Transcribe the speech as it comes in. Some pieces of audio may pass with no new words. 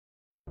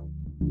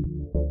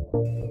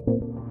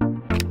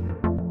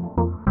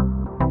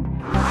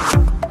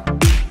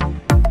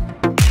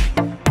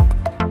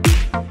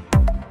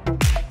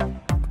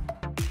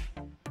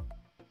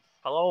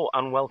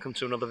and welcome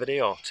to another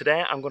video.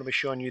 Today I'm going to be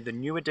showing you the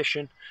new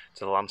addition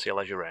to the Landseer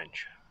leisure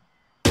range.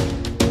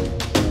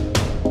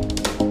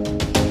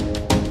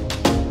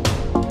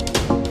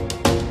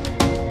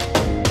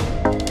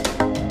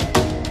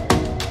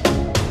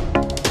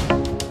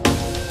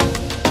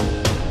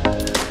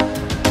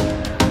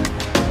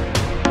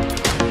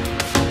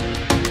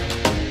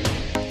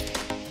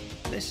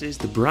 This is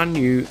the brand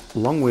new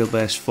long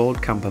wheelbase Ford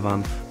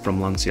Campervan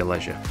from Landseer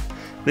Leisure.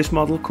 This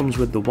model comes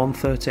with the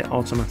 130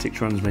 automatic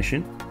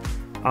transmission,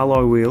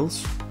 alloy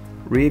wheels,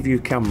 rear view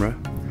camera,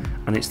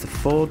 and it's the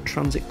Ford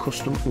Transit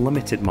Custom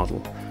Limited model,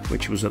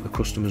 which was at the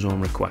customer's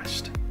own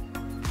request.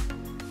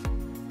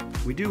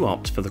 We do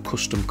opt for the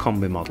custom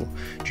combi model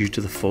due to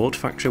the Ford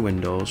factory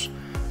windows,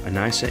 a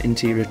nicer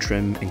interior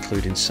trim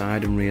including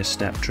side and rear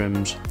step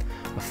trims,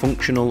 a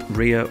functional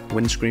rear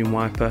windscreen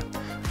wiper,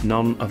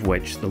 none of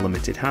which the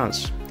Limited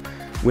has.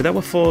 With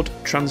our Ford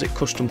Transit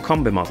Custom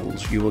Combi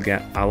models, you will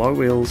get alloy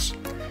wheels,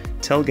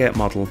 tailgate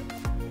model,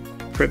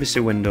 privacy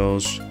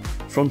windows,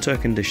 front air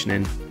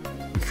conditioning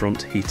and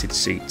front heated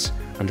seats,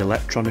 and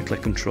electronically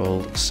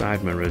controlled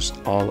side mirrors,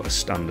 all as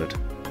standard.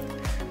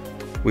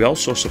 We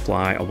also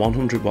supply a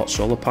 100 watt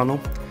solar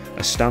panel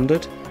as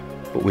standard,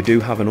 but we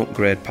do have an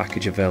upgrade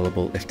package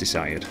available if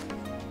desired.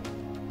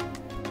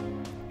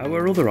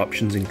 Our other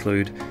options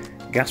include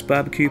gas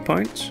barbecue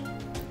points,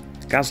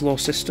 gas low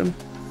system,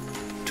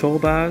 tow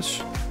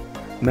bars,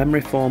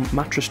 memory foam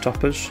mattress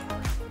toppers,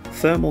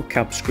 thermal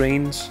cab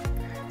screens,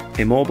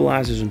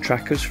 immobilisers and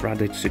trackers for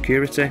added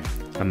security,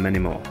 and many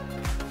more.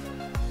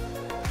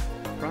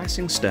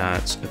 Pricing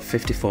starts at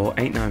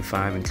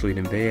 $54,895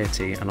 including VAT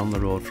and on the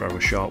road for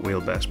our short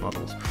wheelbase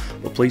models,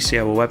 but please see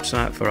our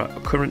website for our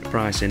current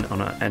pricing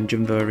on our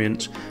engine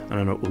variants and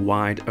on a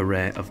wide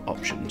array of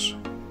options.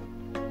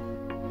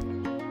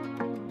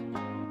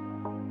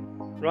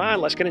 Right,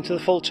 let's get into the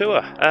full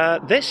tour.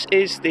 This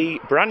is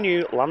the brand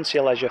new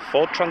Landseer Leisure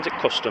Ford Transit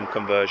Custom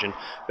conversion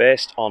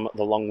based on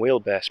the long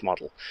wheelbase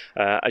model.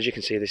 As you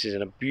can see, this is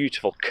in a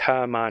beautiful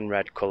carmine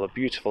red colour,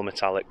 beautiful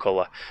metallic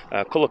colour,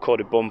 colour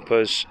coded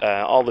bumpers,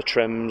 all the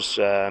trims,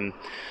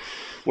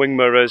 wing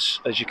mirrors,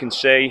 as you can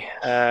see.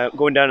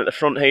 Going down at the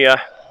front here,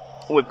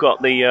 we've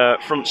got the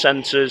front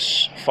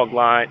sensors, fog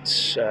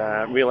lights,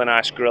 really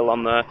nice grille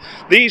on there.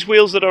 These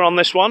wheels that are on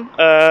this one,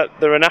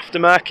 they're an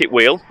aftermarket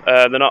wheel.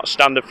 They're not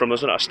standard from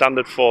us, they're not a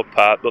standard Ford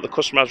part, but the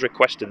customer has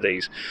requested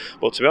these.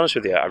 But to be honest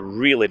with you, I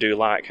really do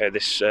like how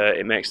this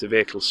it makes the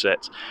vehicle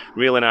sit.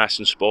 Really nice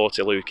and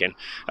sporty looking.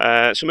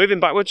 So moving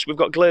backwards, we've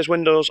got glazed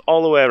windows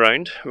all the way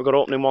around. We've got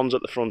opening ones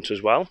at the front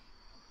as well.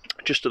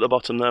 Just at the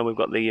bottom there, we've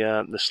got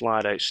the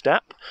slide out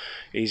step,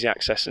 easy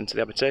access into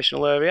the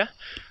habitational area.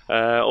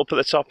 Up at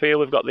the top here,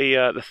 we've got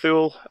the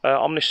Thule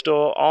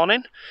Omnistore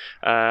awning,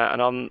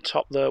 and on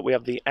top there we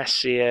have the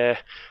SCA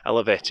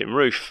elevating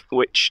roof,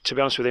 which, to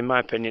be honest with you, in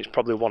my opinion, is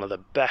probably one of the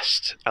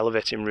best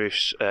elevating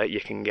roofs you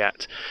can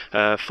get.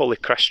 Fully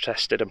crash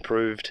tested and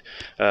proved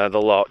the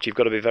lot. You've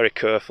got to be very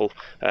careful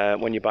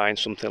when you're buying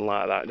something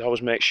like that.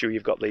 Always make sure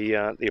you've got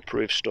the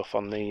approved stuff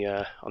on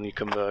your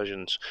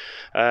conversions.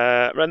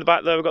 Around the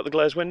back there, we've got the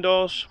glazed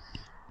windows.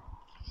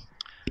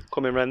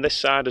 Coming around this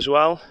side as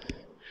well,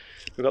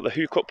 we've got the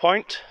hook-up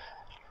point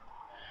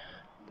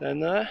down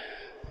there.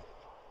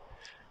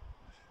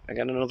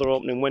 Again, another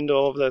opening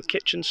window over the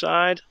kitchen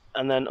side,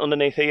 and then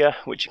underneath here,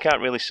 which you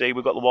can't really see,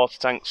 we've got the water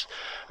tanks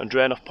and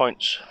drain-off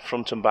points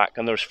front and back,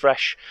 and there's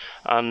fresh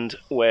and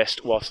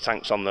waste water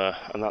tanks on there,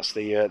 and that's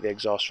the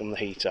exhaust from the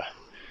heater.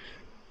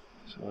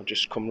 So I'll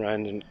just come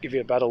around and give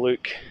you a better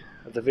look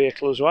at the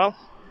vehicle as well.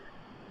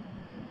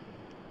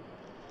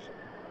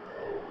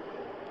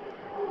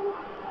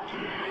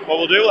 What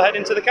we'll do, we'll head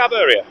into the cab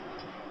area.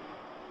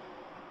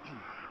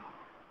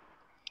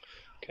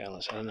 Okay,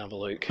 let's head and have a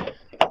look.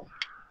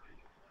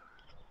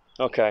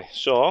 Okay,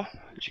 so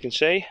as you can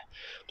see,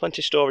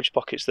 plenty of storage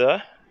pockets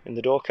there in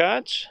the door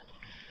cards.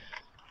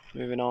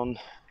 Moving on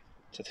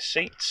to the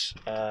seats.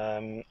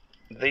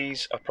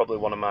 These are probably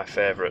one of my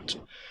favourite.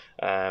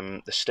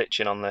 The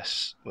stitching on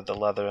this with the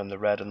leather and the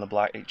red and the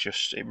black,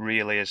 it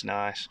really is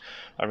nice.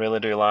 I really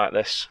do like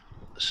this.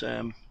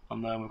 Same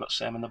on there, we've got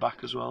same in the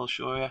back as well, I'll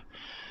show you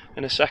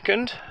in a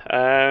second.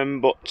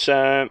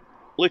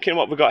 Looking at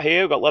what we've got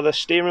here, we've got leather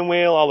steering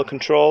wheel, all the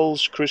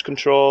controls, cruise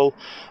control,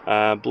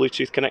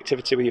 Bluetooth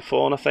connectivity with your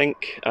phone, I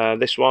think.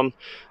 This one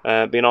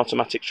being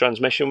automatic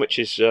transmission, which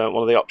is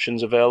one of the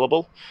options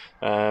available.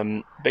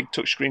 Big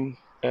touchscreen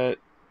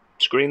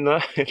screen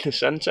there in the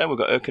centre. We've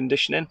got air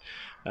conditioning.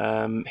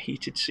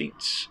 Heated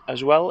seats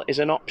as well is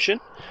an option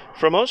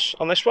from us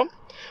on this one.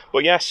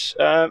 But yes,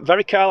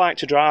 very car-like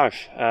to drive.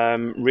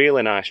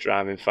 Really nice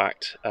drive, in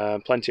fact.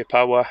 Plenty of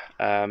power.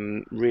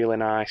 Really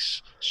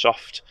nice,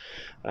 soft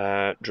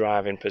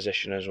driving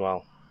position as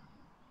well.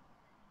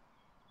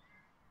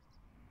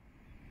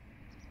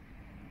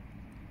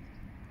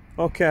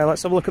 Okay,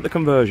 let's have a look at the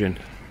conversion.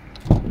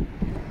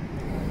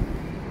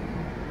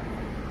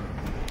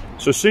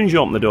 So as soon as you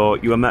open the door,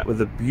 you are met with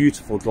the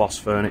beautiful gloss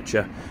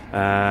furniture.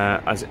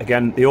 As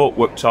again, the oak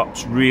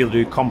worktops really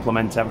do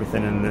complement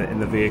everything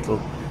in the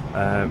vehicle.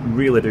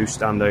 really do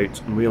stand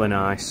out and really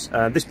nice.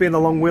 This being the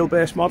long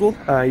wheelbase model,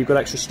 you've got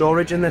extra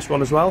storage in this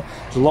one as well.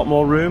 There's a lot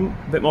more room,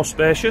 a bit more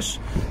spacious.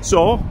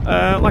 So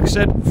like I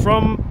said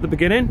from the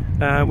beginning,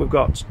 we've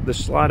got the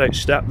slide out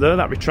step there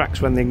that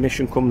retracts when the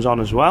ignition comes on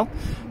as well.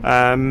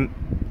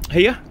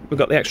 Here we've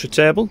got the extra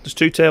table. There's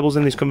two tables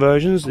in these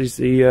conversions. There's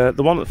the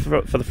one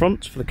for the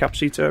front, for the cab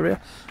seat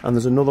area, and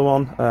there's another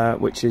one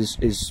which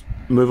is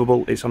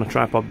movable. It's on a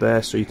tripod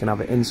base, so you can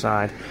have it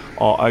inside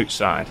or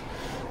outside.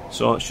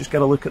 So let's just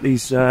get a look at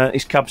these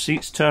cab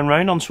seats turn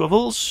round on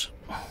swivels.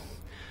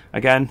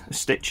 Again, the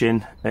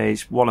stitching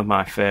is one of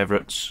my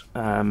favourites.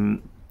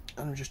 And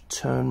I'll just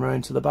turn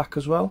round to the back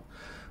as well.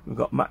 We've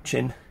got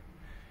matching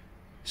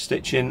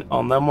stitching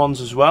on them ones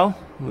as well.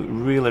 Look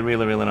really,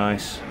 really, really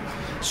nice.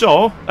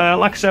 So,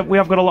 like I said, we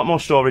have got a lot more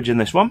storage in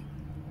this one.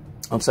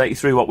 I'll take you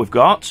through what we've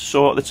got.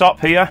 So at the top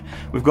here,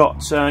 we've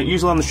got,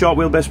 usually on the short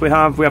wheelbase we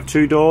have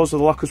 2 doors of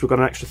the lockers. We've got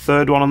an extra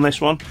third one on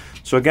this one.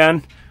 So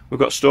again, we've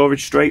got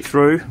storage straight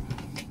through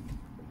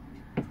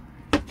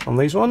on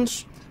these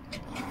ones,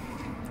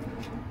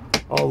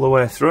 all the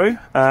way through.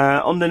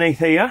 Underneath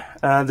here,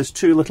 there's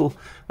 2 little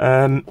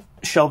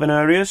shelving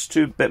areas,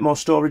 2 bit more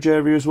storage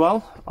area as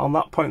well. On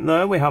that point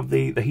there, we have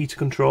the heater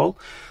control.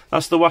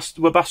 That's the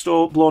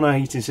Webasto blown air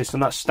heating system.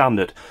 That's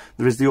standard.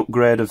 There is the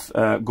upgrade of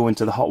going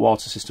to the hot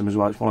water system as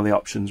well. It's one of the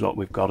options what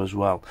we've got as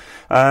well.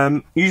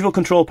 Usual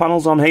control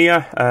panels on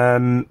here.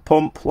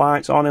 Pump,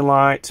 lights, awning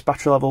light,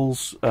 battery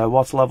levels,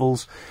 water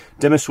levels,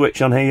 dimmer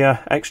switch on here,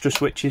 extra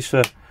switches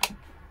for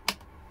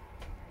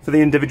the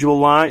individual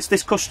lights.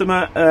 This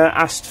customer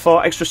asked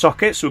for extra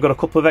sockets, so we've got a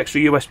couple of extra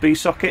USB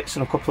sockets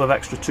and a couple of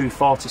extra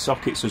 240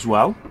 sockets as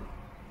well.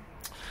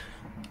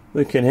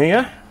 Look in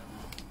here.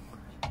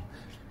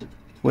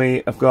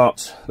 We have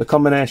got the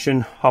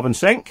combination hob and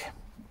sink.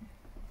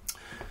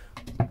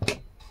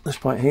 This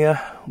point here,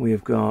 we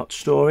have got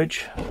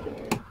storage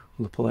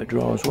with a pull-out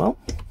drawer as well.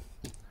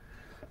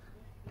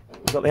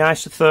 We've got the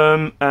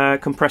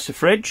isotherm compressor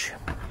fridge.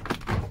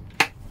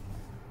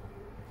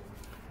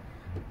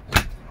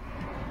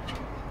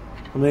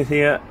 Underneath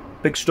here,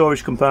 big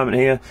storage compartment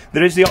here.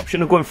 There is the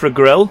option of going for a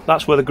grill.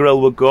 That's where the grill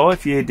would go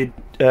if you did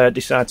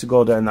decide to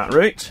go down that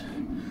route.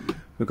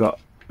 We've got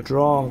a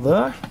drawer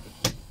there.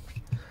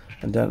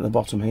 And down at the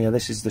bottom here,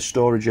 this is the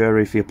storage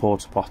area for your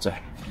Porta Potti.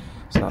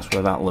 So that's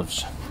where that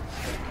lives.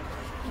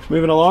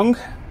 Moving along,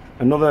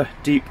 another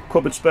deep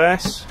cupboard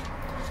space.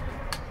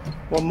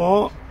 One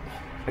more.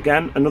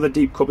 Again, another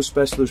deep cupboard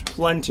space. There's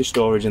plenty of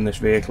storage in this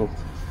vehicle.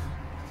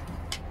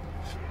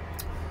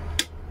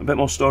 A bit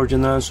more storage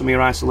in there, some of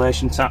your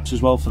isolation taps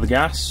as well for the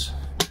gas.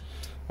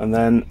 And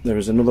then there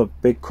is another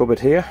big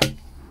cupboard here.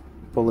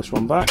 Pull this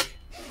one back.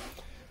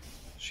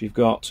 So you've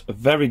got a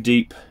very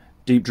deep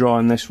drawer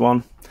in this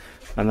one.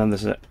 And then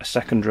there's a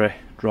secondary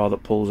drawer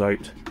that pulls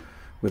out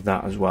with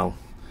that as well.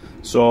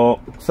 So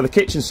for the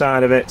kitchen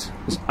side of it,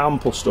 there's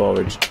ample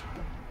storage.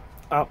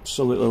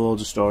 Absolutely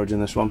loads of storage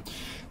in this one.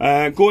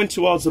 Going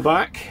towards the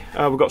back,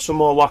 we've got some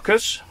more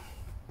lockers.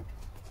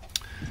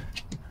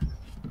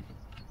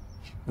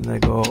 And they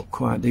go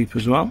quite deep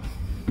as well.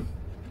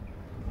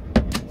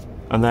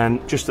 And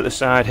then just at the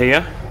side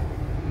here,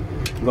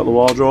 we've got the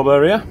wardrobe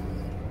area.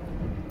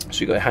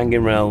 So you've got a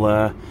hanging rail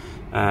there.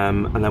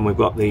 And then we've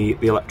got the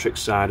electric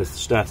side, the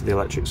start of the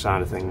electric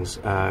side of things.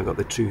 We've got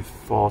the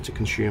 240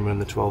 consumer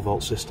and the 12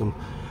 volt system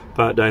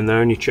part down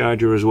there, and your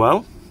charger as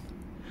well.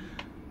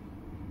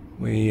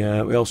 We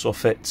also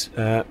fit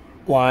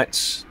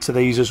lights to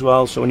these as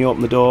well, so when you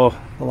open the door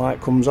the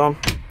light comes on.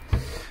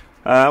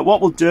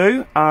 What we'll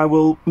do, I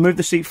will move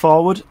the seat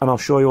forward and I'll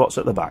show you what's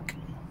at the back.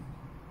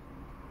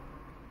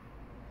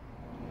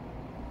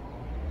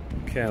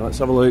 Okay, let's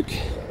have a look.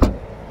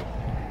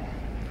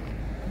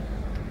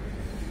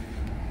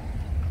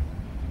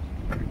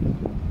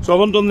 So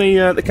I've undone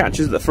the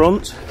catches at the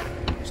front,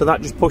 so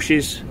that just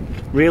pushes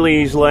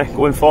really easily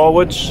going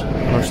forwards.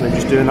 I'm actually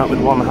just doing that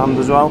with one hand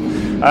as well.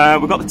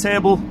 We've got the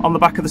table on the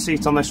back of the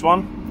seat on this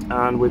one,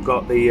 and we've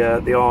got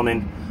the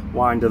awning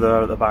winder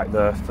there at the back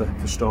there for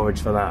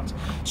storage for that.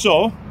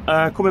 So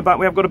coming back,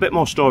 we have got a bit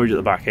more storage at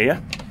the back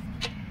here.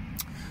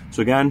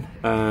 So again,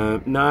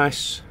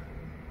 nice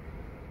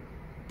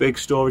big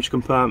storage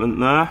compartment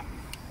there.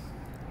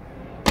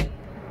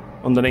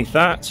 Underneath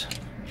that,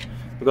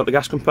 we've got the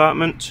gas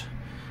compartment,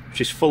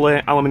 which is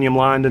fully aluminium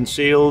lined and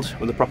sealed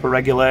with the proper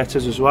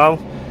regulators as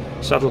well,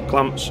 saddle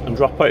clamps and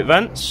drop out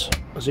vents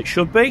as it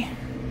should be.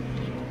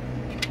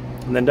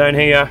 And then down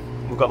here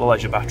we've got the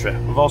leisure battery.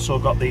 We've also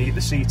got the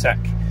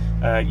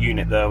CTEC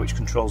unit there, which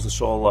controls the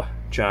solar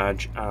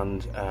charge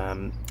and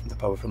the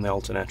power from the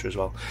alternator as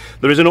well.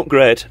 There is an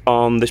upgrade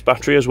on this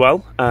battery as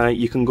well.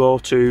 You can go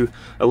to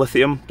a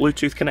lithium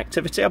Bluetooth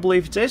connectivity, I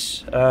believe it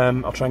is.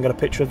 I'll try and get a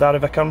picture of that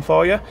if I can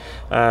for you,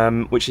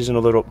 which is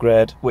another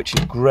upgrade, which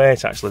is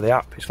great actually. The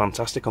app is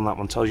fantastic on that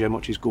one, tells you how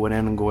much is going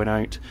in and going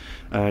out,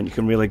 and you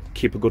can really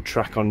keep a good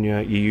track on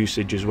your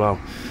usage as well.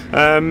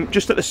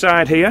 Just at the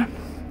side here,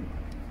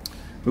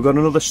 we've got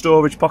another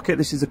storage pocket.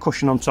 This is the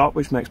cushion on top,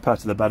 which makes part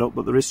of the bed up,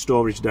 but there is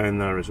storage down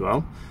there as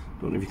well.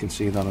 Don't know if you can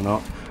see that or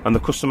not. And the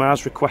customer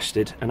has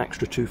requested an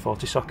extra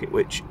 240 socket,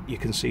 which you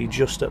can see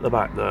just at the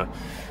back there.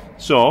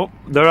 So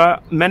there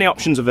are many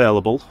options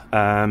available,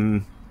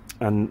 and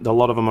a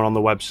lot of them are on the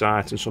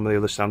website, and some of the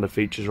other standard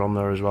features are on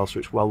there as well, so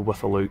it's well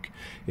worth a look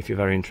if you're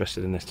very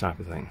interested in this type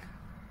of thing.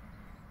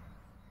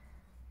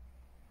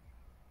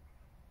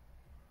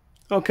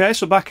 Okay,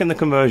 so back in the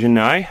conversion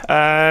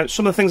now.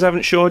 Some of the things I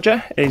haven't showed you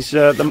is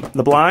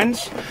the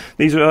blinds.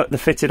 They're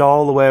fitted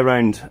all the way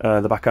around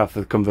the back half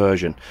of the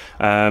conversion.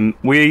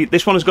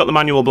 This one has got the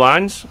manual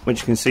blinds,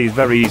 which you can see is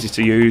very easy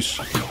to use.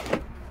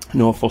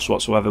 No fuss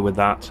whatsoever with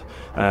that.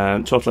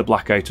 Totally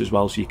blackout as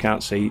well, so you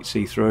can't see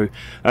through.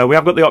 We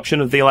have got the option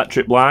of the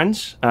electric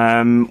blinds,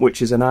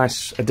 which is a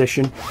nice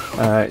addition.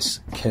 It's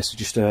a case of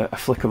just a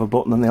flick of a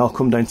button and they all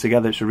come down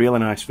together. It's a really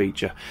nice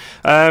feature.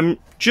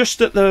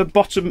 Just at the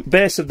bottom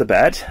base of the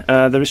bed,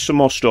 there is some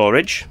more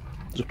storage.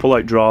 There's a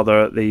pull-out drawer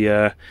there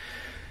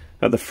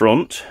at the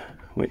front,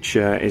 which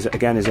is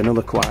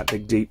another quite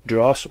big deep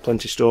drawer, so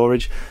plenty of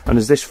storage. And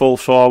as this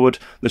folds forward,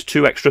 there's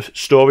two extra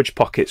storage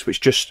pockets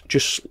which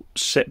just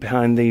sit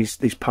behind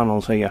these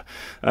panels here,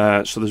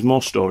 so there's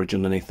more storage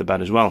underneath the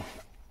bed as well.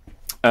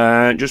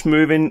 Just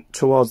moving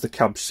towards the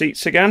cab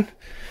seats again,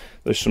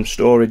 there's some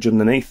storage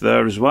underneath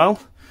there as well.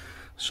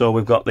 So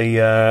we've got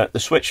the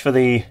switch for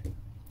the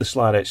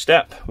slide out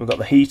step, we've got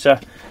the heater,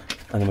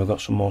 and then we've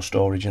got some more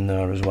storage in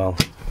there as well.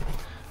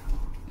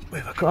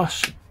 Move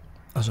across.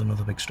 There's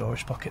another big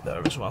storage pocket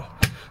there as well.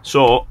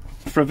 So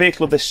for a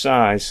vehicle of this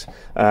size,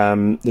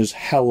 there's a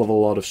hell of a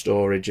lot of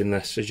storage in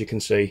this, as you can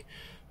see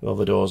with all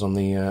the doors on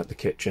the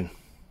kitchen.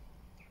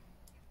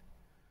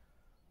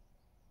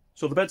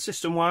 So the bed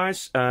system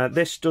wise,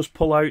 this does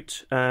pull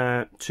out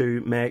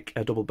to make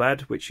a double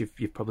bed, which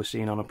you've probably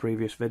seen on a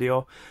previous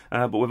video,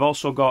 but we've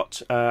also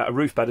got a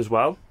roof bed as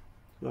well.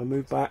 So I'll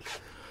move back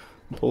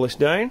and pull this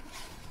down.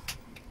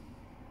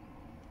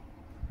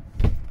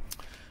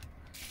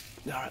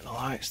 Alright, the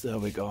lights, there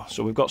we go.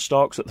 So we've got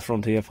stalks at the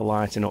front here for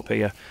lighting up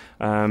here.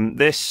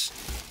 This,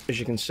 as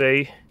you can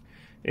see,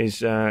 is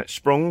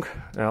sprung,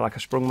 like a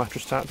sprung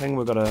mattress type thing.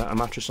 We've got a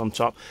mattress on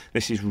top.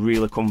 This is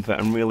really comfy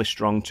and really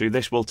strong too.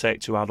 This will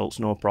take two adults,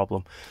 no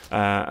problem.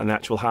 And the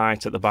actual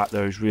height at the back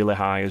there is really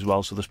high as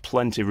well, so there's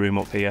plenty of room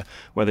up here.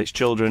 Whether it's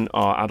children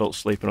or adults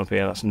sleeping up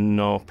here, that's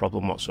no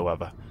problem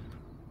whatsoever.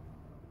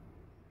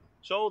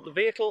 So the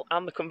vehicle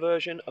and the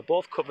conversion are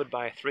both covered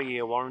by a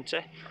 3-year warranty.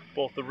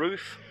 Both the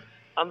roof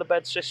and the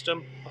bed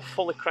system are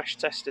fully crash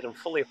tested and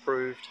fully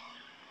approved,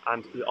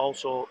 and they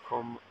also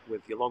come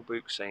with your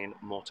logbook saying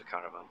Motor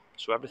Caravan.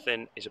 So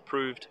everything is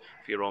approved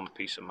for your own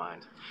peace of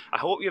mind. I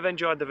hope you've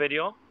enjoyed the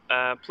video.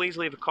 Please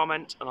leave a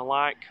comment and a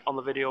like on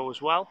the video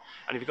as well,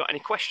 and if you've got any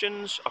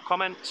questions or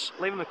comments,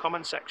 leave them in the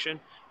comment section.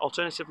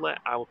 Alternatively,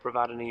 I will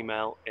provide an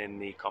email in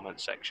the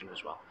comment section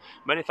as well.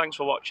 Many thanks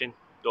for watching.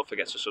 Don't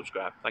forget to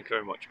subscribe. Thank you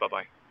very much. Bye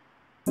bye.